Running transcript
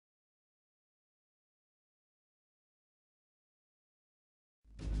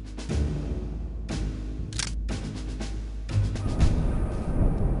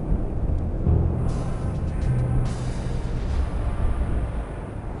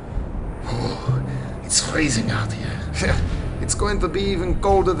It's freezing out here. It's going to be even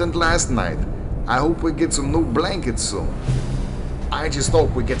colder than last night. I hope we get some new blankets soon. I just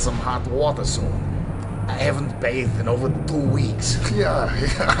hope we get some hot water soon. I haven't bathed in over 2 weeks. Yeah,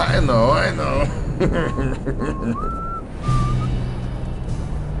 I know.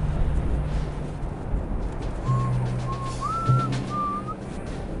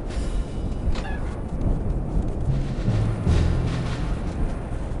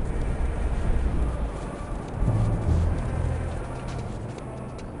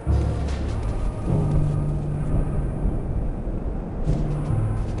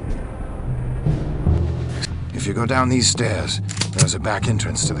 If you go down these stairs, there's a back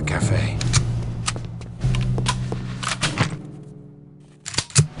entrance to the cafe.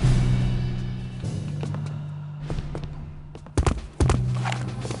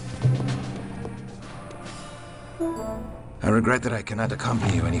 I regret that I cannot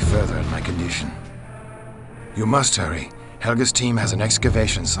accompany you any further in my condition. You must hurry. Helga's team has an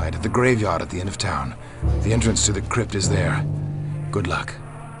excavation site at the graveyard at the end of town. The entrance to the crypt is there. Good luck.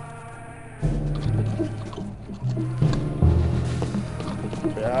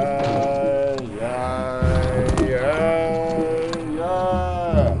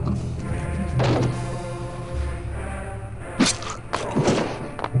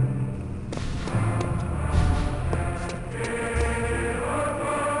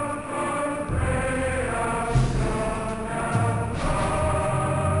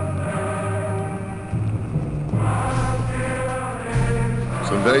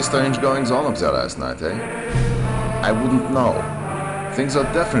 Some very strange goings on up there last night, eh? I wouldn't know. Things are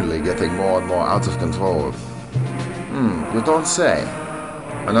definitely getting more and more out of control. You don't say.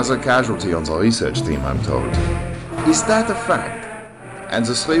 Another casualty on the research team, I'm told. Is that a fact? And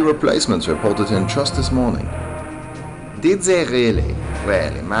the 3 replacements reported in just this morning. Did they really?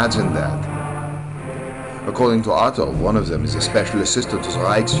 Well, imagine that. According to Otto, one of them is a special assistant to the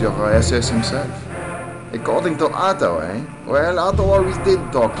Reichsführer SS himself. According to Otto, eh? Well, Otto always did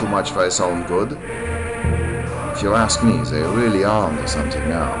talk too much for his own good. If you ask me, they really are onto something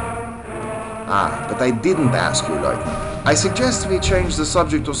now. Ah, but I didn't ask you, Lieutenant. I suggest we change the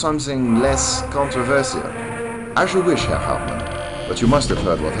subject to something less controversial. As you wish, Herr Hauptmann, but you must have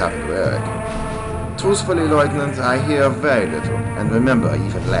heard what happened to Eric. Truthfully, Lieutenant, I hear very little, and remember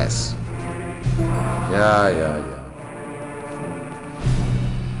even less. Yeah.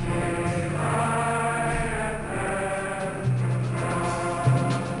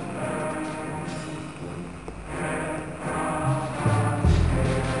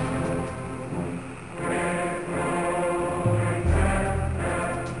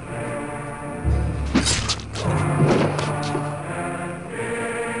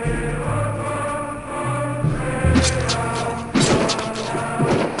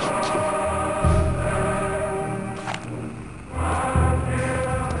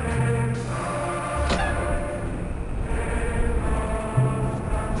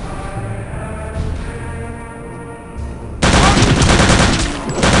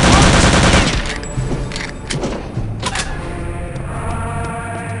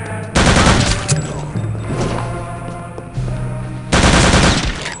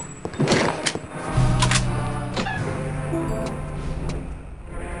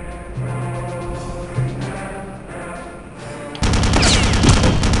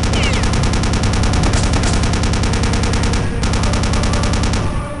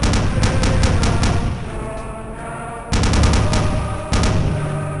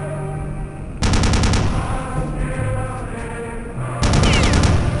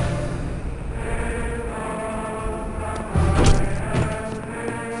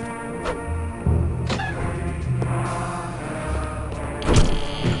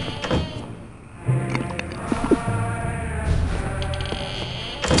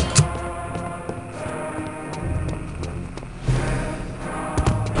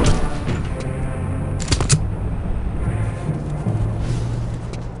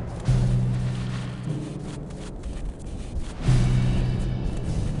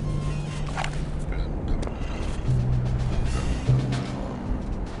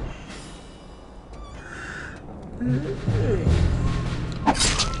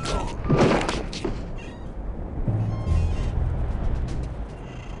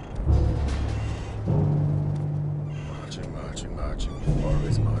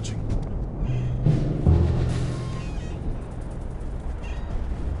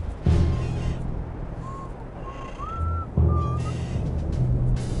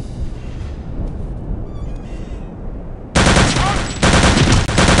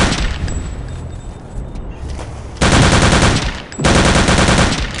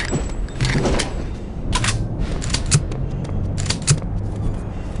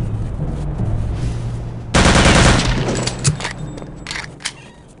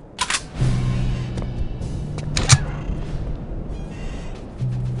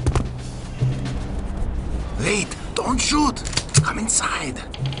 Wait! Don't shoot! Come inside!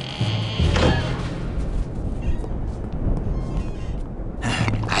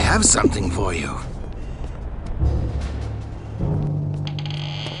 I have something for you.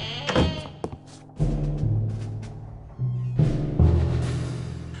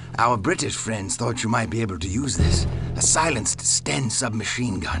 Our British friends thought you might be able to use this. A silenced Sten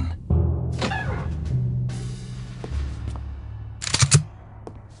submachine gun.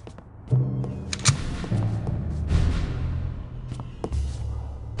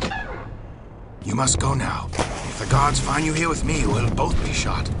 You must go now. If the guards find you here with me, we'll both be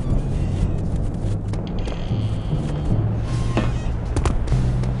shot.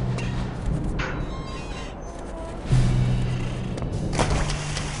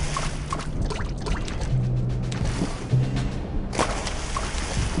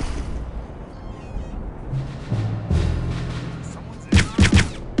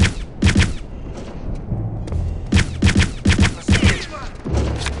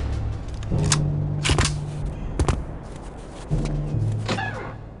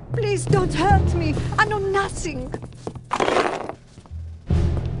 Please don't hurt me. I know nothing.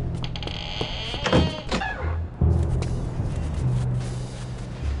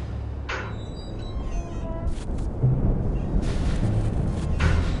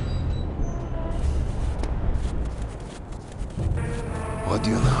 What do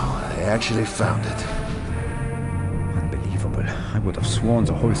you know? I actually found it. Unbelievable. I would have sworn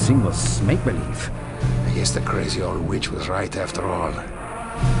the whole thing was make-believe. I guess the crazy old witch was right after all.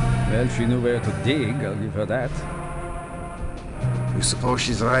 Well, she knew where to dig, I'll give her that. You suppose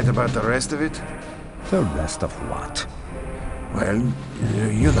she's right about the rest of it? The rest of what? Well,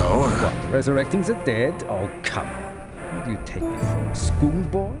 you know. What, resurrecting the dead? Oh, come on. What do you take me for, a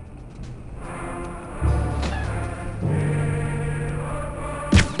schoolboy?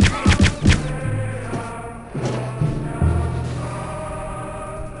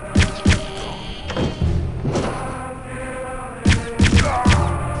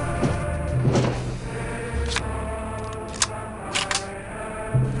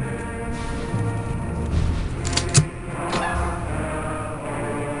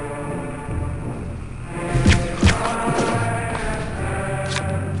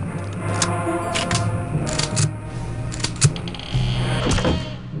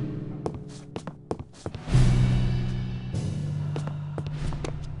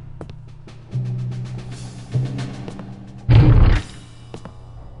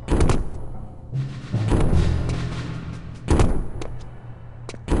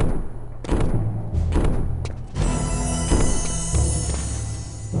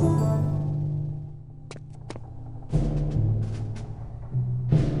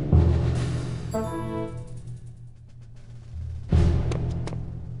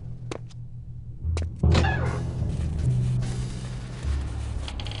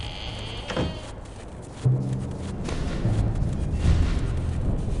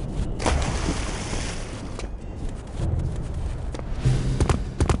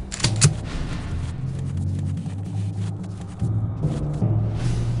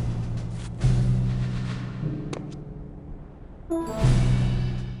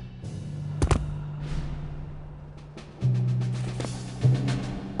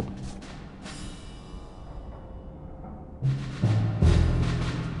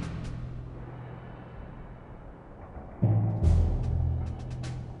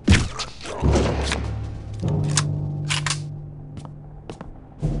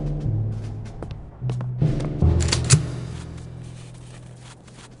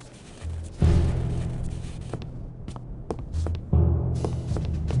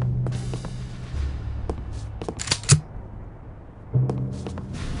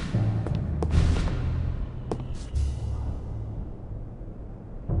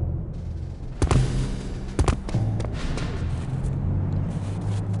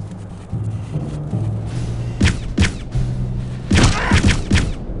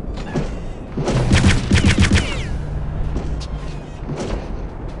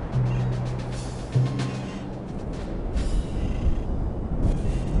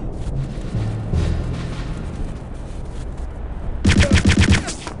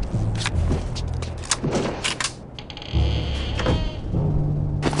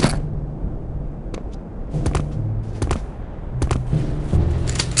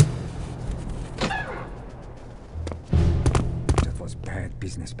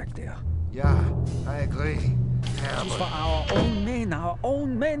 Business back there. Yeah, I agree. It was for our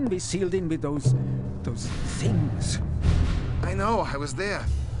own men we sealed in with those things. I know, I was there.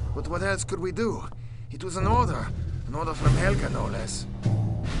 But what else could we do? It was an order. An order from Helga, no less.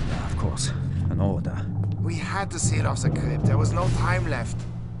 Yeah, of course. An order. We had to see it off the crypt. There was no time left.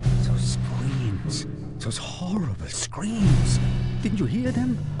 Those screams. Those horrible screams. Didn't you hear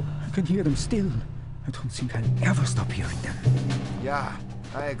them? I can hear them still. I don't think I'll ever stop hearing them. Yeah,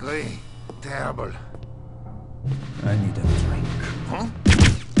 I agree. Terrible. I need a drink. Huh?